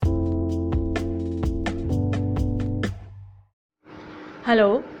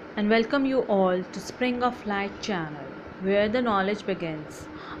Hello and welcome you all to Spring of Light channel where the knowledge begins.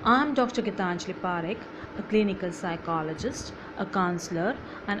 I am Dr. Gitanjali Parekh, a clinical psychologist, a counselor,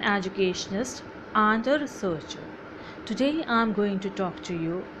 an educationist and a researcher. Today I am going to talk to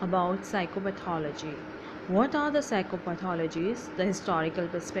you about psychopathology. What are the psychopathologies, the historical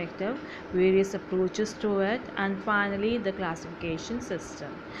perspective, various approaches to it, and finally the classification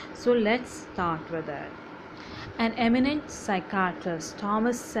system. So let's start with it. An eminent psychiatrist,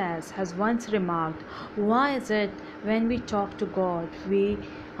 Thomas Sayers, has once remarked, "Why is it when we talk to God, we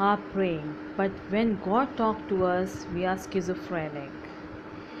are praying, but when God talks to us, we are schizophrenic?"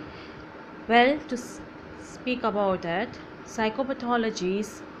 Well, to speak about it,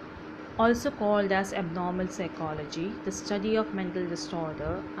 psychopathologies, also called as abnormal psychology, the study of mental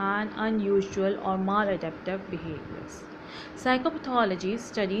disorder and unusual or maladaptive behaviors. Psychopathology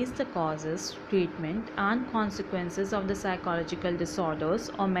studies the causes, treatment, and consequences of the psychological disorders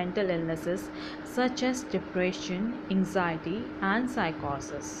or mental illnesses such as depression, anxiety, and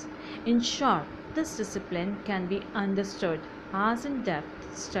psychosis. In short, this discipline can be understood as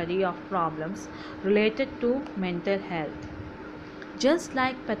in-depth study of problems related to mental health. Just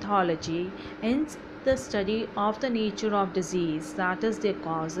like pathology is the study of the nature of disease, that is, their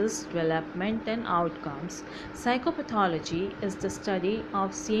causes, development, and outcomes, psychopathology is the study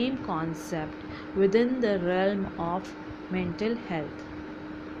of same concept within the realm of mental health.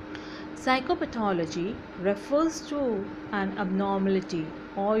 Psychopathology refers to an abnormality,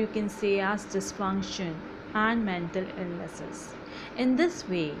 or you can say as dysfunction and mental illnesses. In this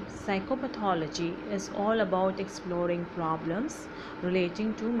way, psychopathology is all about exploring problems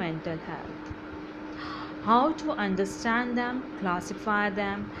relating to mental health. How to understand them, classify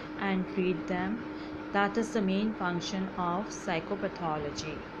them, and treat them, that is the main function of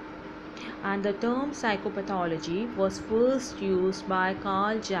psychopathology. And the term psychopathology was first used by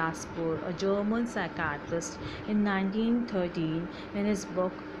Karl Jasper, a German psychiatrist, in 1913 in his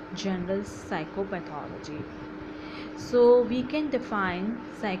book General Psychopathology. So we can define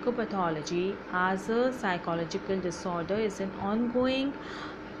psychopathology as a psychological disorder is an ongoing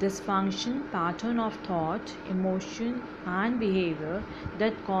dysfunction pattern of thought, emotion and behavior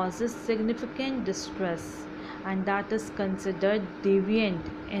that causes significant distress and that is considered deviant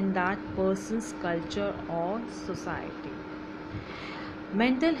in that person's culture or society.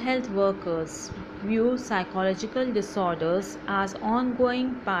 Mental health workers view psychological disorders as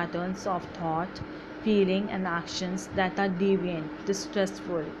ongoing patterns of thought, feeling and actions that are deviant,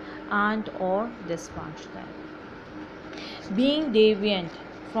 distressful and or dysfunctional. Being deviant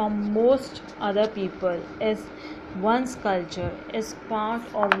from most other people is one's culture is part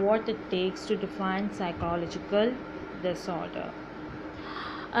of what it takes to define psychological disorder.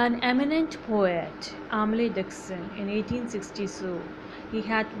 An eminent poet, Emily Dickinson, in 1862, he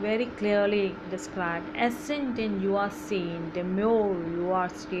had very clearly described, "Ascend and you are seen, demure you are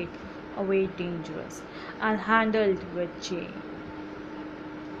straight away dangerous, and handled with shame."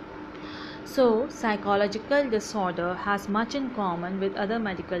 So, psychological disorder has much in common with other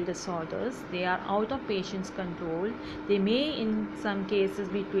medical disorders. They are out of patient's control. They may in some cases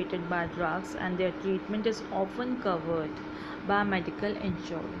be treated by drugs and their treatment is often covered by medical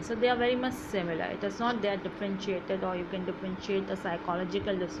insurance. So they are very much similar. It is not they are differentiated or you can differentiate a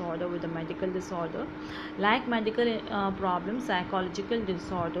psychological disorder with a medical disorder. Like medical problems, psychological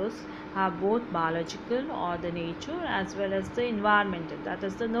disorders have both biological or the nature as well as the environmental, that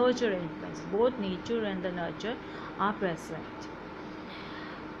is the nurture influence. Both nature and the nurture are present.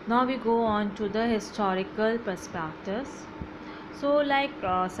 Now we go on to the historical perspectives. So like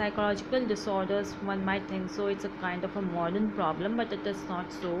psychological disorders, one might think so it's a kind of a modern problem, but it is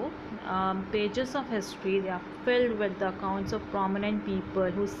not so. Pages of history, they are filled with the accounts of prominent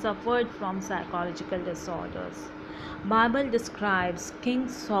people who suffered from psychological disorders. Bible describes King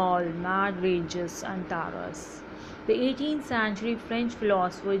Saul, mad rages and terrors. The 18th century French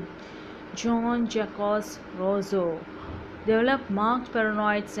philosopher Jean-Jacques Rousseau developed marked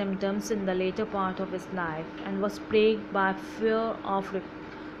paranoid symptoms in the later part of his life and was plagued by fear of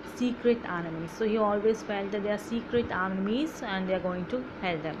secret enemies. So he always felt that they are secret enemies and they are going to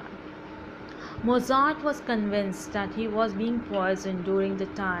hell them up. Mozart was convinced that he was being poisoned during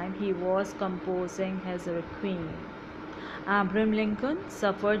the time he was composing his Requiem. Abraham Lincoln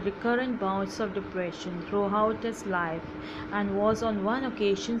suffered recurrent bouts of depression throughout his life and was on one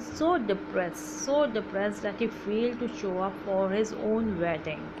occasion so depressed that he failed to show up for his own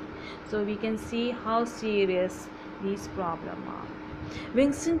wedding. So we can see how serious these problems are.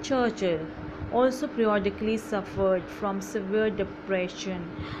 Winston Churchill also periodically suffered from severe depression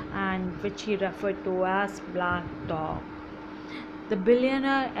and which he referred to as black dog. The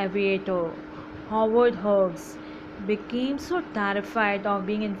billionaire aviator Howard Hughes became so terrified of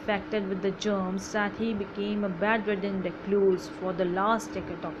being infected with the germs that he became a bedridden recluse for the last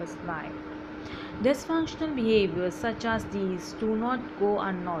decade of his life. Dysfunctional behaviors such as these do not go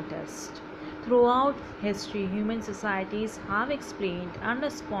unnoticed. Throughout history, human societies have explained and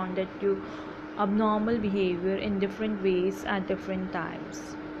responded to abnormal behavior in different ways at different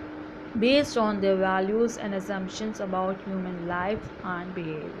times, based on their values and assumptions about human life and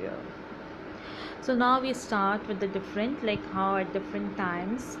behavior. So now we start with the different, like how at different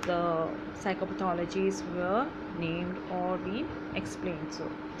times the psychopathologies were named or we explained. So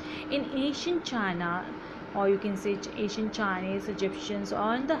in ancient China, or you can say ancient Chinese, Egyptians,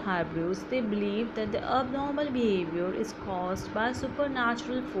 or in the Hebrews, they believed that the abnormal behavior is caused by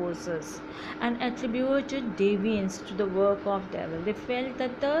supernatural forces and attributed deviance to the work of devil. They felt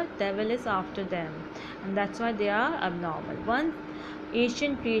that the devil is after them, and that's why they are abnormal. One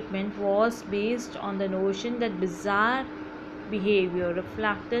Asian treatment was based on the notion that bizarre behavior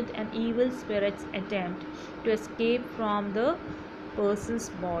reflected an evil spirit's attempt to escape from the person's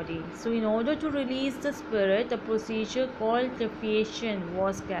body. So, in order to release the spirit, a procedure called trephiation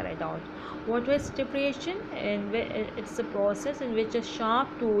was carried out. What was trephiation? It's a process in which a sharp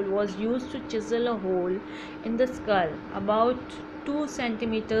tool was used to chisel a hole in the skull about 2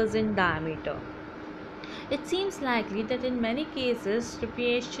 centimeters in diameter. It seems likely that in many cases,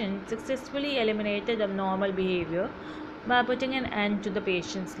 trephiation successfully eliminated abnormal behavior by putting an end to the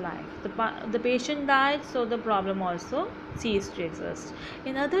patient's life. The patient died, so the problem also ceased to exist.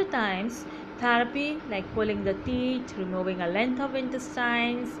 In other times, therapy like pulling the teeth, removing a length of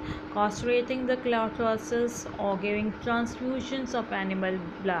intestines, castrating the clitoris, or giving transfusions of animal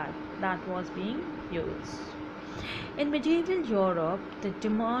blood, that was being used. In medieval Europe, the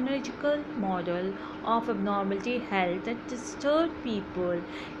demonological model of abnormality held that disturbed people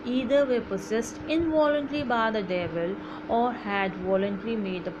either were possessed involuntarily by the devil or had voluntarily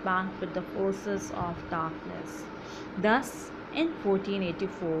made a pact with the forces of darkness. Thus, in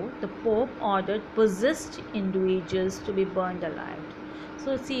 1484, the Pope ordered possessed individuals to be burned alive.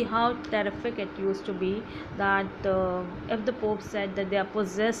 So, see how terrific it used to be that if the Pope said that they are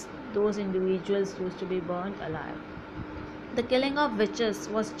possessed, those individuals used to be burned alive. The killing of witches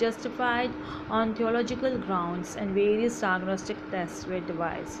was justified on theological grounds, and various diagnostic tests were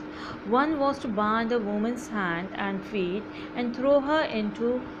devised. One was to bind a woman's hand and feet and throw her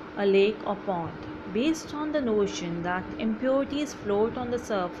into a lake or pond. Based on the notion that impurities float on the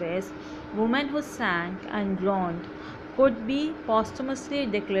surface, women who sank and drowned could be posthumously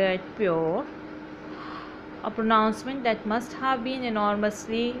declared pure, a pronouncement that must have been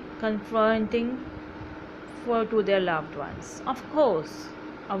enormously confronting to their loved ones. Of course,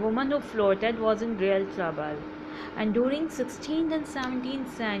 a woman who floated was in real trouble. And during 16th and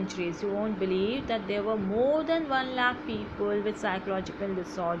 17th centuries, you won't believe that there were more than 1 lakh people with psychological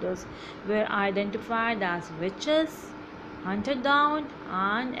disorders were identified as witches, hunted down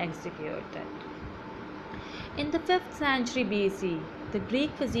and executed. In the 5th century BC, the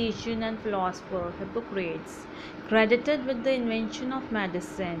Greek physician and philosopher Hippocrates, credited with the invention of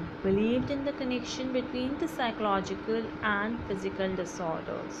medicine, believed in the connection between the psychological and physical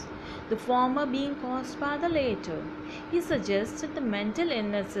disorders, the former being caused by the latter. He suggests that the mental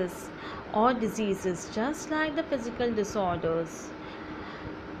illnesses or diseases, just like the physical disorders.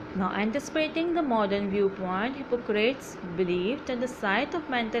 Now, anticipating the modern viewpoint, Hippocrates believed that the site of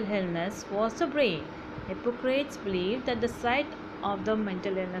mental illness was the brain. Hippocrates believed that the site of the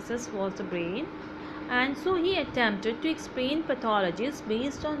mental illnesses was the brain, and so he attempted to explain pathologies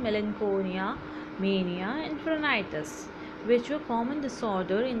based on melancholia, mania, and phrenitis, which were common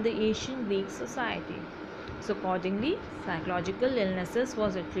disorder in the ancient Greek society. So accordingly, psychological illnesses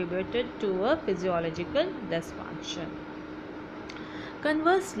was attributed to a physiological dysfunction.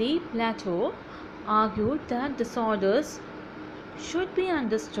 Conversely, Plato argued that disorders should be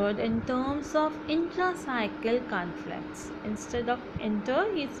understood in terms of intrapsychical conflicts. Instead of he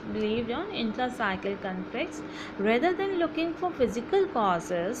believed on intrapsychical conflicts. Rather than looking for physical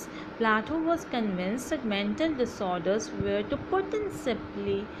causes, Plato was convinced that mental disorders were, to put in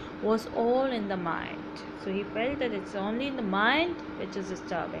simply, was all in the mind. So he felt that it's only in the mind which is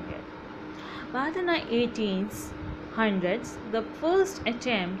disturbing it. By the 1800s, the first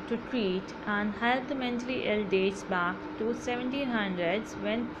attempt to treat and help the mentally ill dates back to 1700s,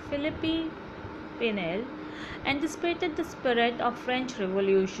 when Philippe Pinel anticipated the spirit of French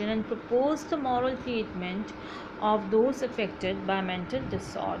Revolution and proposed the moral treatment of those affected by mental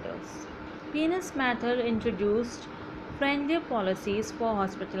disorders. Pinel's method introduced friendlier policies for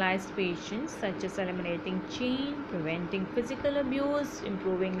hospitalized patients, such as eliminating chain, preventing physical abuse,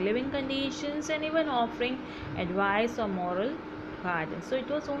 improving living conditions, and even offering advice or moral guidance. So it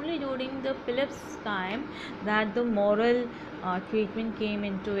was only during the Philip's time that the moral treatment came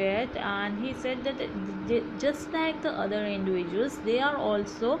into it, and he said that just like the other individuals, they are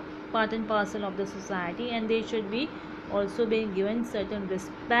also part and parcel of the society, and they should be also being given certain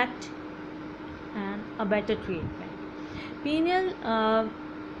respect and a better treatment. Penal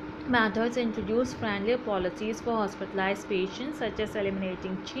methods introduce friendlier policies for hospitalized patients, such as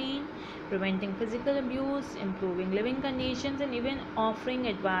eliminating chain, preventing physical abuse, improving living conditions, and even offering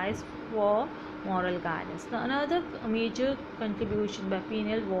advice for moral guidance. Now, another major contribution by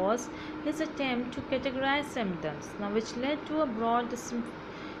Penal was his attempt to categorize symptoms, now which led to a broad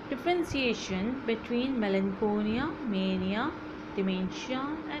differentiation between melancholia, mania, dementia,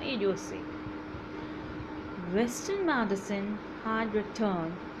 and idiocy. Western medicine had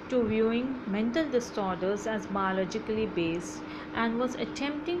returned to viewing mental disorders as biologically based and was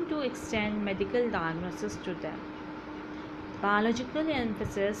attempting to extend medical diagnosis to them. Biological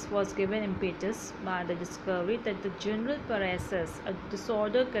emphasis was given impetus by the discovery that the general paresis, a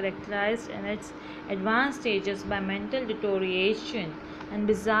disorder characterized in its advanced stages by mental deterioration and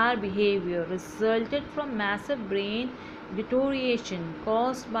bizarre behavior, resulted from massive brain deterioration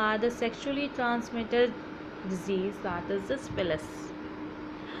caused by the sexually transmitted disease, that is the syphilis.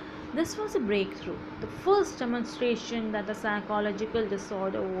 This was a breakthrough, the first demonstration that a psychological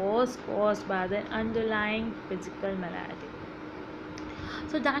disorder was caused by the underlying physical malady.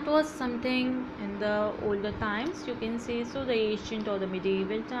 So that was something in the older times, you can say, so the ancient or the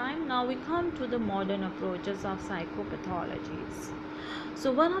medieval time. Now we come to the modern approaches of psychopathologies.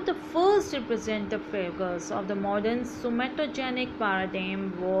 So one of the first representative figures of the modern somatogenic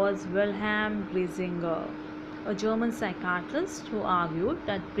paradigm was Wilhelm Griesinger, a German psychiatrist who argued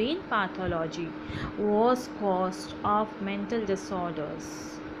that brain pathology was cause of mental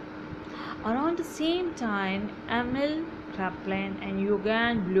disorders. Around the same time, Emil Kraepelin and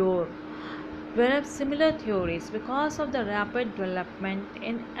Eugen Bleuler developed similar theories because of the rapid development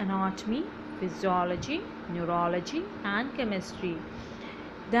in anatomy, physiology, neurology, and chemistry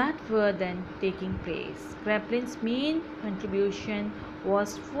that were then taking place. Kraepelin's main contribution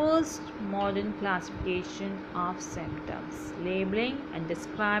was first modern classification of symptoms, labeling and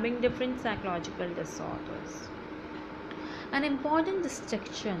describing different psychological disorders. An important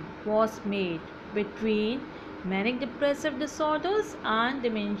distinction was made between manic depressive disorders and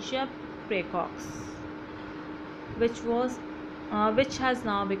dementia praecox, which has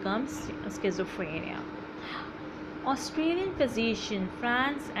now become schizophrenia. Australian physician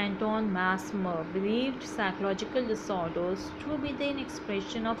Franz Anton Mesmer believed psychological disorders to be the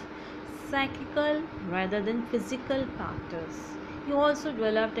expression of psychical rather than physical factors. He also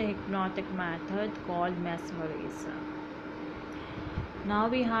developed a hypnotic method called mesmerism. Now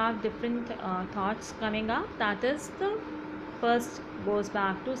we have different thoughts coming up. That is, the first goes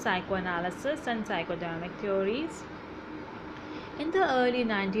back to psychoanalysis and psychodynamic theories. In the early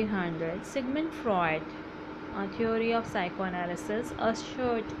 1900s, Sigmund Freud, a theory of psychoanalysis,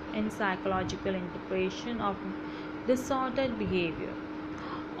 ushered in psychological interpretation of disordered behavior.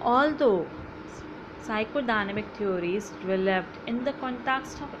 Although psychodynamic theories developed in the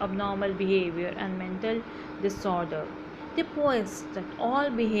context of abnormal behavior and mental disorder, they posit that all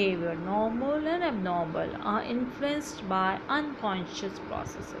behavior, normal and abnormal, are influenced by unconscious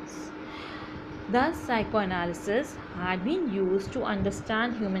processes. Thus, psychoanalysis had been used to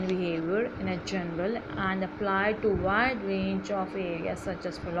understand human behavior in a general and applied to a wide range of areas such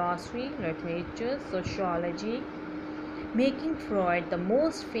as philosophy, literature, sociology, making Freud the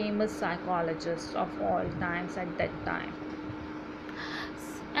most famous psychologist of all times at that time.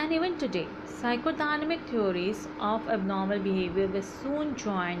 And even today, psychodynamic theories of abnormal behavior were soon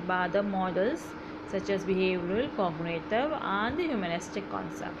joined by other models such as behavioral, cognitive, and the humanistic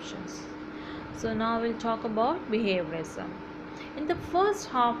conceptions. So now we'll talk about behaviorism. In the first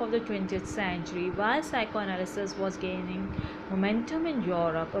half of the 20th century, while psychoanalysis was gaining momentum in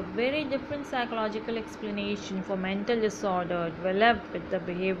Europe, a very different psychological explanation for mental disorder developed with the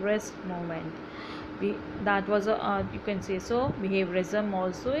behaviorist movement. That was you can say so, behaviorism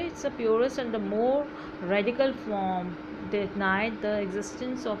also. It's a purest and the more radical form, denied the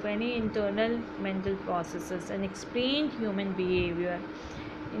existence of any internal mental processes and explained human behavior,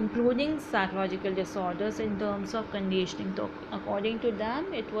 including psychological disorders, in terms of conditioning. So according to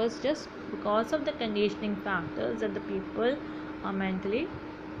them, it was just because of the conditioning factors that the people are mentally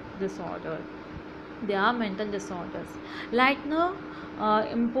disordered. They are mental disorders. Leitner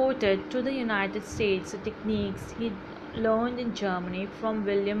imported to the United States the techniques he learned in Germany from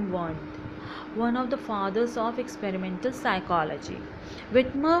William Wundt, one of the fathers of experimental psychology.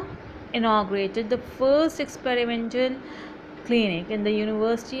 Whitmer inaugurated the first experimental clinic in the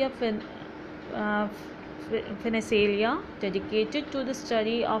University of uh, Phensalia dedicated to the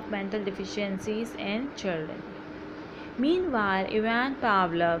study of mental deficiencies in children. Meanwhile, Ivan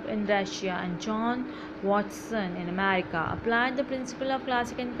Pavlov in Russia and John Watson in America applied the principle of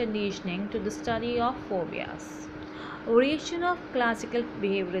classical conditioning to the study of phobias. A variation of classical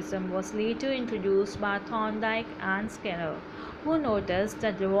behaviorism was later introduced by Thorndike and Skinner, who noticed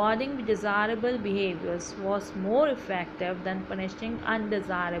that rewarding desirable behaviors was more effective than punishing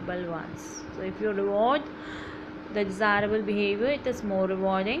undesirable ones. So, if you reward the desirable behavior, it is more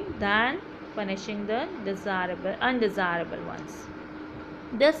rewarding than punishing the undesirable ones.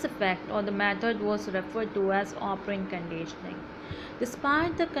 This effect or the method was referred to as operant conditioning.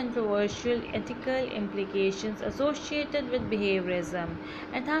 Despite the controversial ethical implications associated with behaviorism,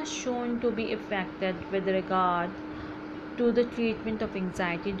 it has shown to be effective with regard to the treatment of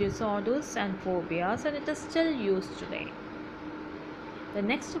anxiety disorders and phobias, and it is still used today. The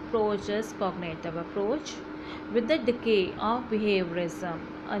next approach is cognitive approach. With the decay of behaviorism,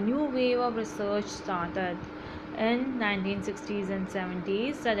 a new wave of research started in 1960s and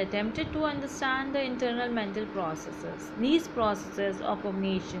 70s that attempted to understand the internal mental processes. These processes or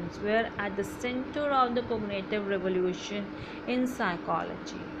cognitions were at the center of the cognitive revolution in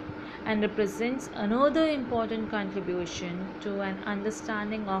psychology and represents another important contribution to an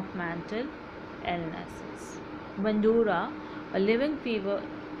understanding of mental illnesses. Bandura, a living figure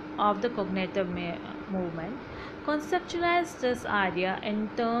of the cognitive movement, conceptualized this idea in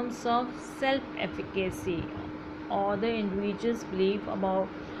terms of self-efficacy or the individual's belief about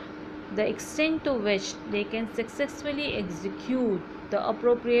the extent to which they can successfully execute the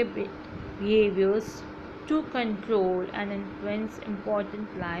appropriate behaviors to control and influence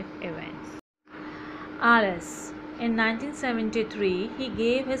important life events. Alice. In 1973, he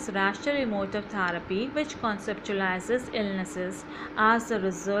gave his rational emotive therapy, which conceptualizes illnesses as the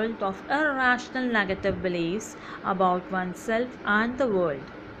result of irrational negative beliefs about oneself and the world.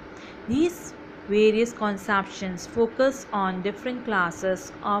 These various conceptions focus on different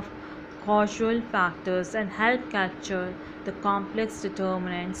classes of causal factors and help capture the complex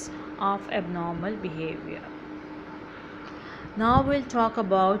determinants of abnormal behavior. Now we'll talk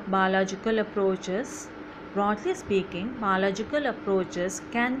about biological approaches. Broadly speaking, biological approaches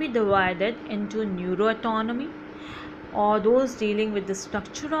can be divided into neuroanatomy, or those dealing with the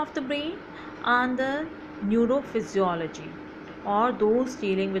structure of the brain, and the neurophysiology, or those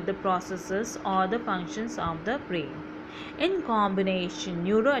dealing with the processes or the functions of the brain. In combination,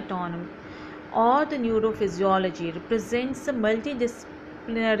 neuroanatomy or the neurophysiology represents the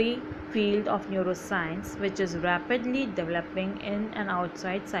multidisciplinary field of neuroscience which is rapidly developing in and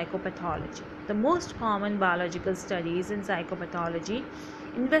outside psychopathology. The most common biological studies in psychopathology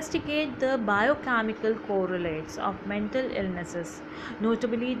investigate the biochemical correlates of mental illnesses,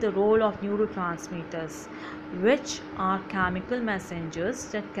 notably the role of neurotransmitters, which are chemical messengers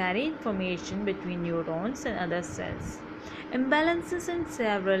that carry information between neurons and other cells. Imbalances in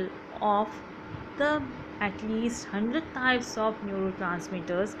several of the at least 100 types of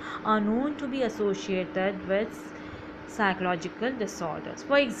neurotransmitters are known to be associated with psychological disorders.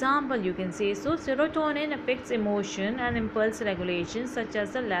 For example, you can say serotonin affects emotion and impulse regulation, such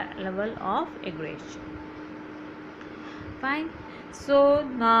as the level of aggression. Fine. So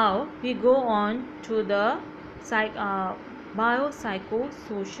now we go on to the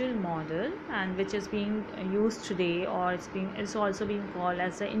biopsychosocial model, and which is being used today, or it's also being called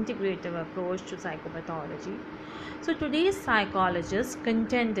as the integrative approach to psychopathology. So today's psychologists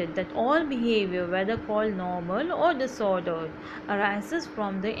contended that all behavior, whether called normal or disordered, arises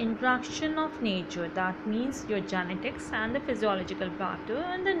from the interaction of nature, that means your genetics, and the physiological factor,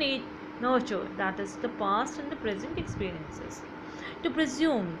 and the nurture, that is the past and the present experiences. To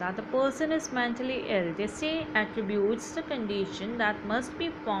presume that a person is mentally ill, they say, attributes the condition that must be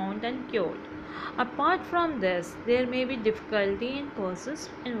found and cured. Apart from this, there may be difficulty in person's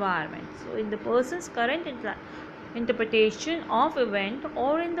environment. So, in the person's current interpretation of event,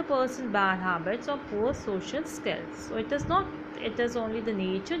 or in the person's bad habits or poor social skills. So, it is only the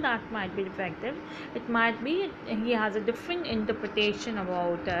nature that might be defective. It might be he has a different interpretation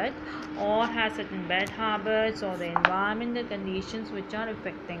about it, or has certain bad habits, or the environment, the conditions which are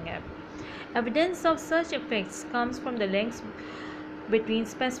affecting him. Evidence of such effects comes from the links between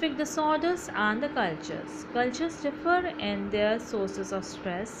specific disorders and the cultures. Cultures differ in their sources of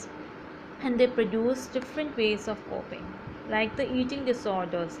stress, and they produce different ways of coping. like the eating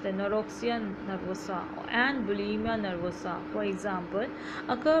disorders, the anorexia nervosa and bulimia nervosa, for example,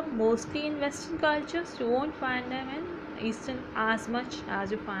 occur mostly in Western cultures. You won't find them in Eastern as much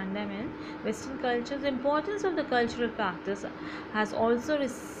as you find them in Western cultures. The importance of the cultural practice has also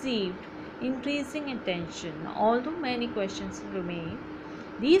received increasing attention. Although many questions remain,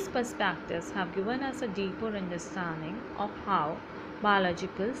 these perspectives have given us a deeper understanding of how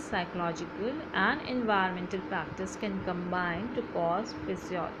biological, psychological, and environmental practice can combine to cause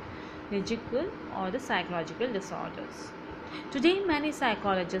physiological or the psychological disorders. Today, many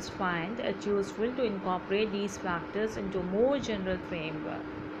psychologists find it useful to incorporate these factors into a more general framework,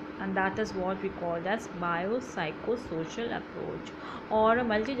 and that is what we call as biopsychosocial approach, or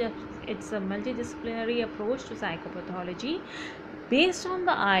it's a multidisciplinary approach to psychopathology based on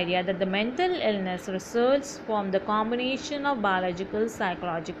the idea that the mental illness results from the combination of biological,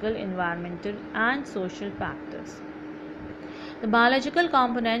 psychological, environmental, and social factors. The biological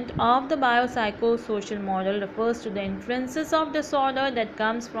component of the biopsychosocial model refers to the influences of disorder that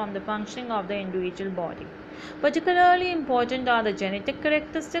comes from the functioning of the individual body. Particularly important are the genetic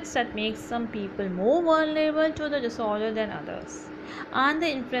characteristics that make some people more vulnerable to the disorder than others, and the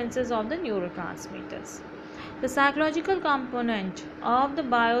influences of the neurotransmitters. The psychological component of the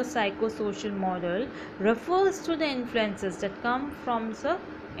biopsychosocial model refers to the influences that come from the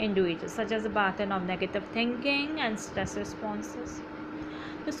individual, such as the pattern of negative thinking and stress responses.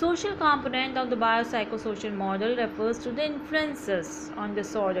 The social component of the biopsychosocial model refers to the influences on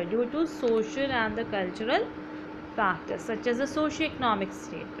disorder due to social and the cultural factors, such as the socioeconomic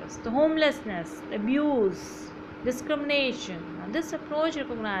status, the homelessness, abuse, discrimination. Now, this approach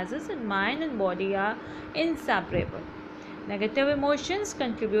recognizes that mind and body are inseparable. Negative emotions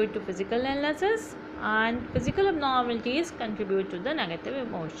contribute to physical illnesses, and physical abnormalities contribute to the negative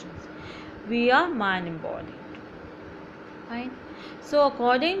emotions. We are mind and body. Fine. So,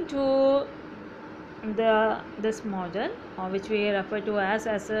 according to this model, which we refer to as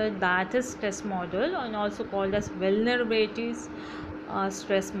a diathesis stress model, and also called as vulnerabilities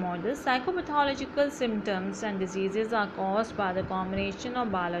stress model, psychopathological symptoms and diseases are caused by the combination of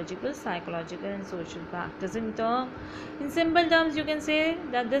biological, psychological, and social factors. In simple terms, you can say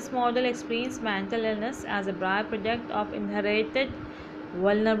that this model explains mental illness as a byproduct of inherited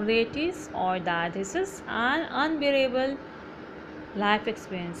vulnerabilities or diathesis and unbearable life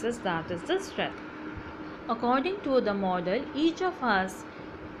experiences, that is the stress. According to the model, each of us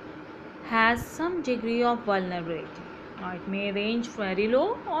has some degree of vulnerability. Now, it may range very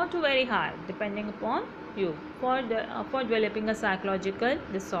low or to very high, depending upon you, for developing a psychological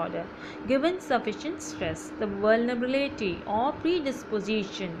disorder. Given sufficient stress, the vulnerability or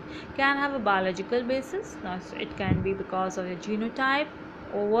predisposition can have a biological basis. Now, so it can be because of the genotype,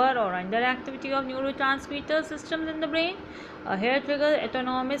 over or underactivity of neurotransmitter systems in the brain, a hair trigger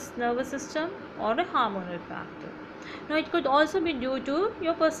autonomous nervous system, or a hormonal factor. Now, it could also be due to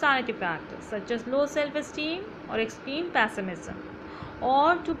your personality factors such as low self-esteem or extreme pessimism,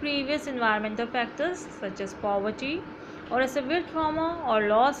 or to previous environmental factors such as poverty or a severe trauma or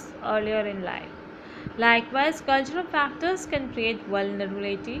loss earlier in life. Likewise, cultural factors can create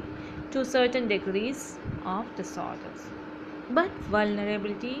vulnerability to certain degrees of disorders. But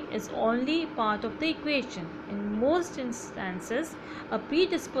vulnerability is only part of the equation. In most instances, a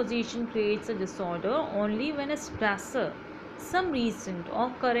predisposition creates a disorder only when a stressor, some recent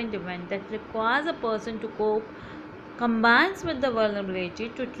or current event that requires a person to cope, combines with the vulnerability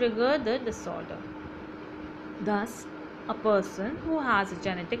to trigger the disorder. Thus, a person who has a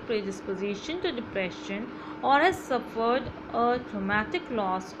genetic predisposition to depression or has suffered a traumatic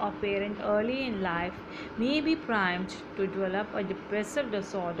loss of parent early in life may be primed to develop a depressive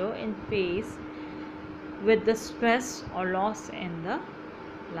disorder in phase with the stress or loss in the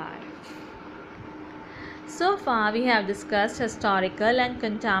life. So far, we have discussed historical and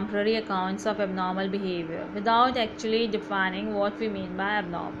contemporary accounts of abnormal behavior without actually defining what we mean by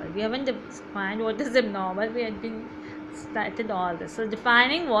abnormal. We haven't defined what is abnormal, we had been started all this. So,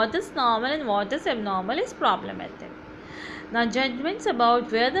 defining what is normal and what is abnormal is problematic. Now, judgments about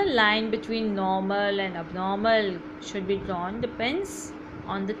where the line between normal and abnormal should be drawn depends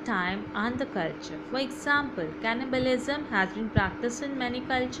on the time and the culture. For example, cannibalism has been practiced in many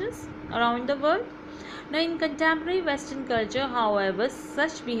cultures around the world. Now, in contemporary Western culture, however,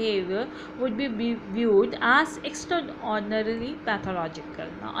 such behavior would be viewed as extraordinarily pathological.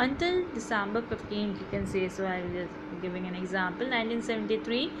 Now, until December 15th, you can say, so I will just giving an example,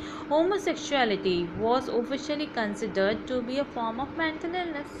 1973, homosexuality was officially considered to be a form of mental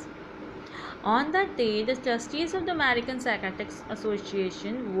illness. On that day, the trustees of the American Psychiatric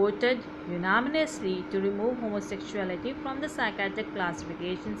Association voted unanimously to remove homosexuality from the psychiatric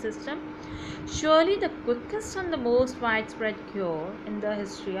classification system, surely the quickest and the most widespread cure in the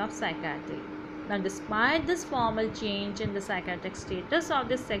history of psychiatry. Now, despite this formal change in the psychiatric status of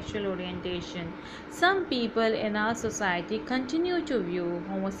this sexual orientation, some people in our society continue to view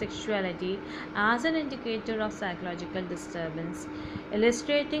homosexuality as an indicator of psychological disturbance,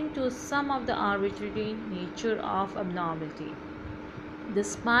 illustrating to some of the arbitrary nature of abnormality.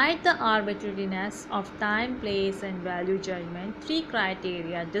 Despite the arbitrariness of time, place, and value judgment, three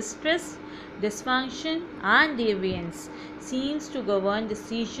criteria distress, dysfunction, and deviance seems to govern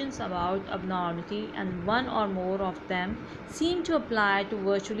decisions about abnormality, and one or more of them seem to apply to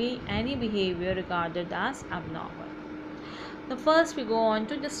virtually any behavior regarded as abnormal. The first we go on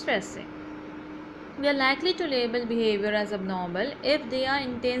to distressing. We are likely to label behavior as abnormal if they are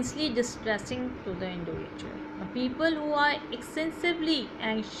intensely distressing to the individual. Now, people who are excessively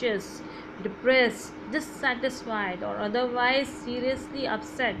anxious, depressed, dissatisfied, or otherwise seriously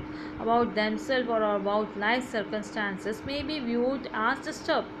upset about themselves or about life circumstances may be viewed as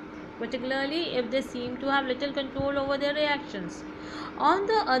disturbed, particularly if they seem to have little control over their reactions. On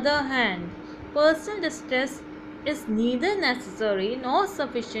the other hand, personal distress is neither necessary nor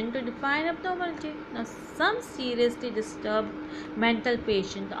sufficient to define abnormality. Now, some seriously disturbed mental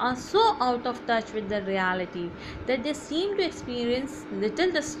patients are so out of touch with the reality that they seem to experience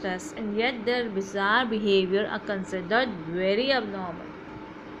little distress, and yet their bizarre behavior are considered very abnormal.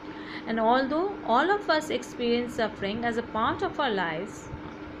 And although all of us experience suffering as a part of our lives,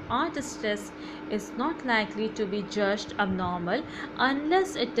 our distress is not likely to be judged abnormal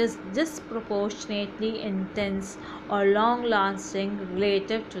unless it is disproportionately intense or long lasting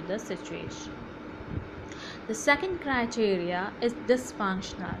relative to the situation. The second criteria is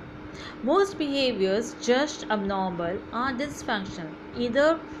dysfunctional. Most behaviors judged abnormal are dysfunctional,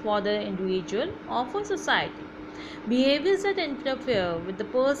 either for the individual or for society. Behaviors that interfere with the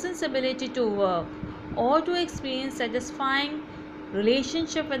person's ability to work or to experience satisfying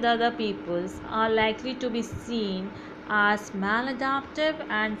relationship with other peoples are likely to be seen as maladaptive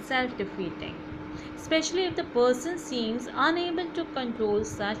and self-defeating, especially if the person seems unable to control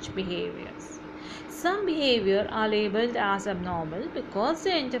such behaviors. Some behavior are labeled as abnormal because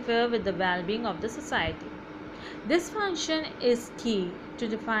they interfere with the well-being of the society. Dysfunction is key to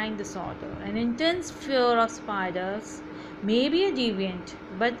defining disorder. An intense fear of spiders may be a deviant,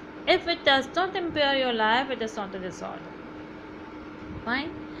 but if it does not impair your life, it is not a disorder.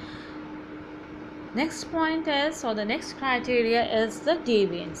 Fine. Next point is, or the next criteria is the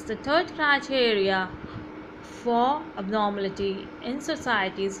deviance. The third criteria for abnormality in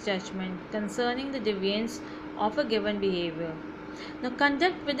society's judgment concerning the deviance of a given behavior. Now,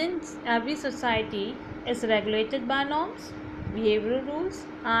 conduct within every society is regulated by norms, behavioral rules,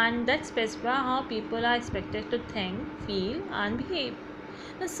 and that specify how people are expected to think, feel, and behave.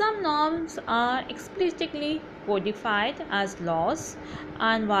 Now, some norms are explicitly codified as laws,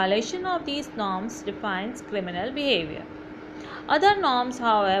 and violation of these norms defines criminal behavior. Other norms,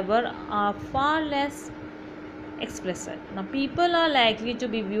 however, are far less explicit. Now, people are likely to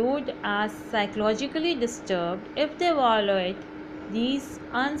be viewed as psychologically disturbed if they violate these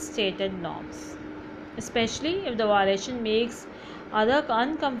unstated norms, especially if the violation makes others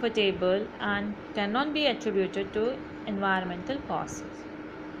uncomfortable and cannot be attributed to environmental causes.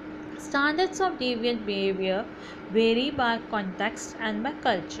 Standards of deviant behavior vary by context and by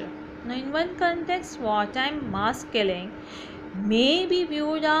culture. Now, in one context, wartime mass killing may be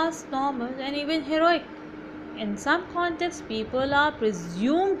viewed as normal and even heroic. In some contexts, people are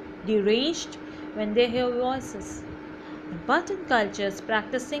presumed deranged when they hear voices. But in cultures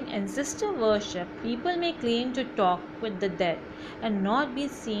practicing ancestor worship, people may claim to talk with the dead and not be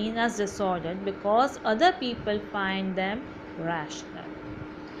seen as disordered because other people find them rational.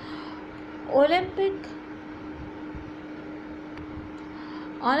 Olympic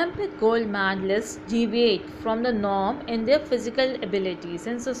gold medalists deviate from the norm in their physical abilities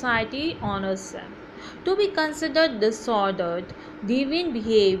and society honors them. To be considered disordered, deviant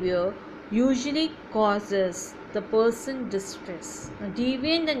behavior usually causes the person distress. Now,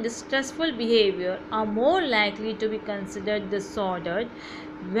 deviant and distressful behavior are more likely to be considered disordered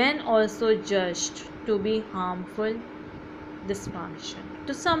when also judged to be harmful dysfunction.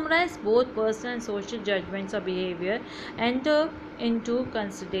 To summarize, both personal and social judgments of behavior enter into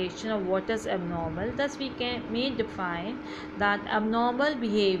consideration of what is abnormal. Thus, may define that abnormal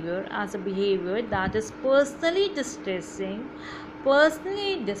behavior as a behavior that is personally distressing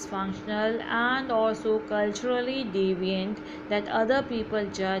personally dysfunctional and also culturally deviant, that other people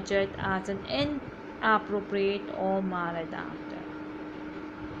judge it as an inappropriate or maladaptive.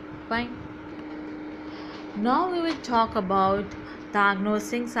 Fine. Now we will talk about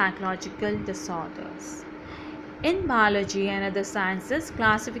diagnosing psychological disorders. In biology and other sciences,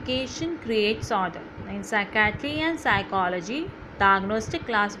 classification creates order. In psychiatry and psychology, diagnostic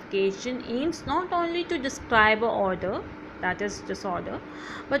classification aims not only to describe a order, that is disorder,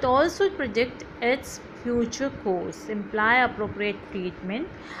 but also predict its future course, imply appropriate treatment,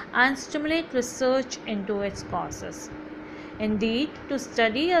 and stimulate research into its causes. Indeed, to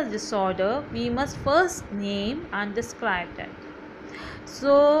study a disorder, we must first name and describe it.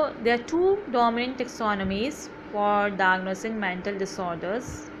 So, there are two dominant taxonomies for diagnosing mental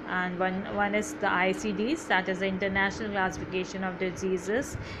disorders, and one is the ICDs, that is the International Classification of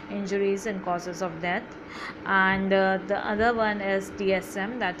Diseases, Injuries, and Causes of Death, and the other one is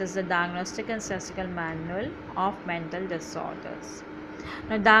DSM, that is the Diagnostic and Statistical Manual of Mental Disorders.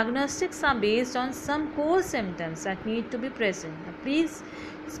 Now, diagnostics are based on some core symptoms that need to be present. A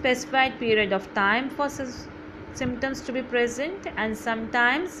pre-specified period of time for symptoms to be present, and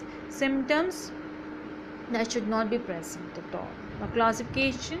sometimes symptoms that should not be present at all. Now,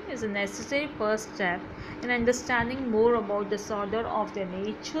 classification is a necessary first step in understanding more about disorder of their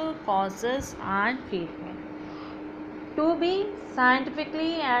nature, causes, and treatment. To be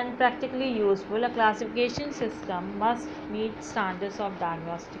scientifically and practically useful, a classification system must meet standards of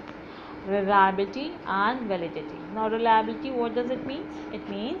diagnostic reliability and validity. Now, reliability, what does it mean? It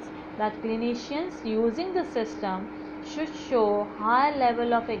means that clinicians using the system should show high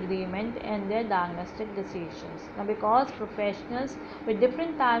level of agreement in their diagnostic decisions. Now, because professionals with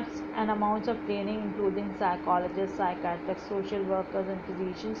different types and amounts of training, including psychologists, psychiatrists, social workers, and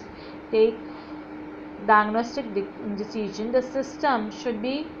physicians, take diagnostic decision, the system should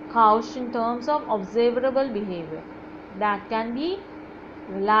be couched in terms of observable behavior that can be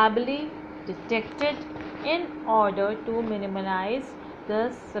reliably detected in order to minimize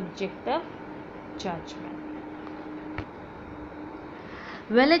the subjective judgment.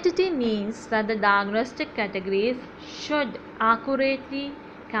 Validity means that the diagnostic categories should accurately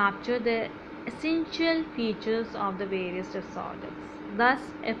capture the essential features of the various disorders. Thus,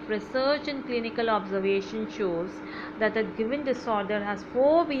 if research and clinical observation shows that a given disorder has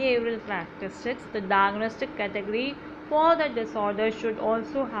 4 behavioral characteristics, the diagnostic category for the disorder should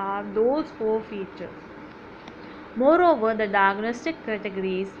also have those 4 features. Moreover, the diagnostic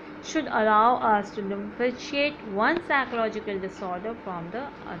categories should allow us to differentiate one psychological disorder from the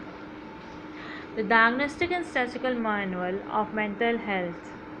other. The Diagnostic and Statistical Manual of Mental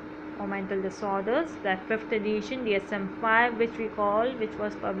Health or Mental Disorders, that 5th edition DSM-5, which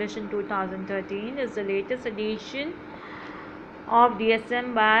was published in 2013, is the latest edition of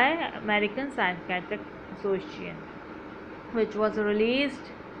DSM by American Psychiatric Association, which was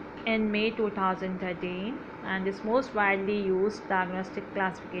released in May 2013 and is most widely used diagnostic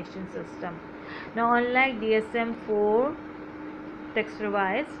classification system. Now, unlike DSM-4 text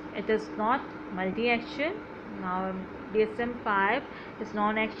revised, it is not multi-axial. Now, DSM-5 is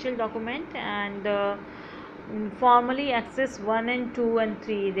non-axial document, and formally axis 1 and 2 and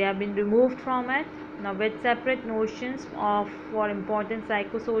 3, they have been removed from it. Now, with separate notions for important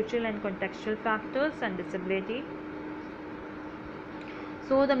psychosocial and contextual factors and disability.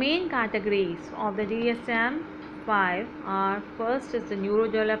 So, the main categories of the DSM-5 are: first is the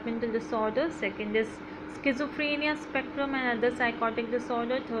neurodevelopmental disorder, second is schizophrenia spectrum and other psychotic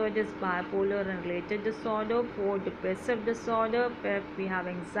disorder, third is bipolar and related disorder, fourth depressive disorder, fifth we have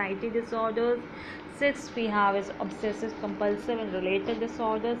anxiety disorders, sixth we have is obsessive compulsive and related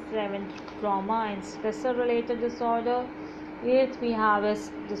disorders, seventh trauma and stressor related disorder, eighth we have is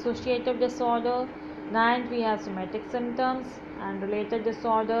dissociative disorder, ninth we have somatic symptoms and related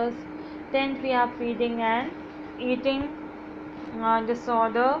disorders, 10th we have feeding and eating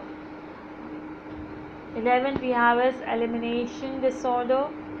disorder, 11th we have is elimination disorder,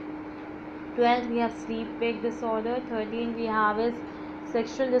 12th we have sleep wake disorder, 13th we have is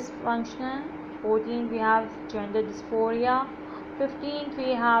sexual dysfunction, 14th we have gender dysphoria, 15th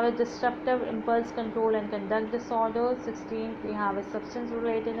we have a disruptive impulse control and conduct disorder, 16th we have a substance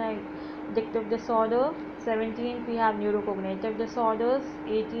related and addictive disorder, 17th we have neurocognitive disorders,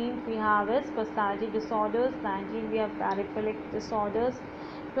 18th we have is personality disorders, 19th we have paraphilic disorders,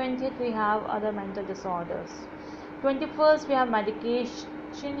 20th we have other mental disorders, 21st we have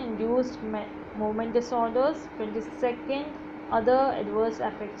medication induced movement disorders, 22nd other adverse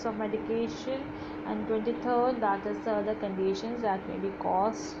effects of medication, and 23rd that is the other conditions that may be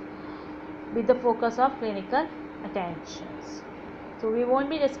caused with the focus of clinical attentions. So we won't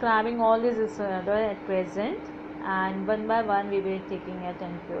be describing all these disorder at present, and one by one we will be taking it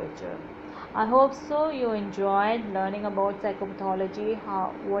in future. I hope so you enjoyed learning about psychopathology,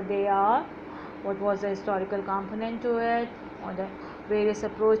 how what they are, what was the historical component to it, or the various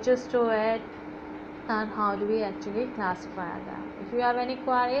approaches to it, and how do we actually classify them. If you have any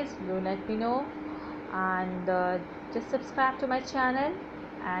queries, do let me know, and just subscribe to my channel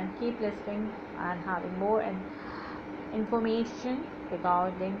and keep listening and having more information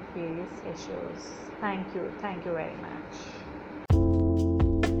regarding various issues. Thank you very much.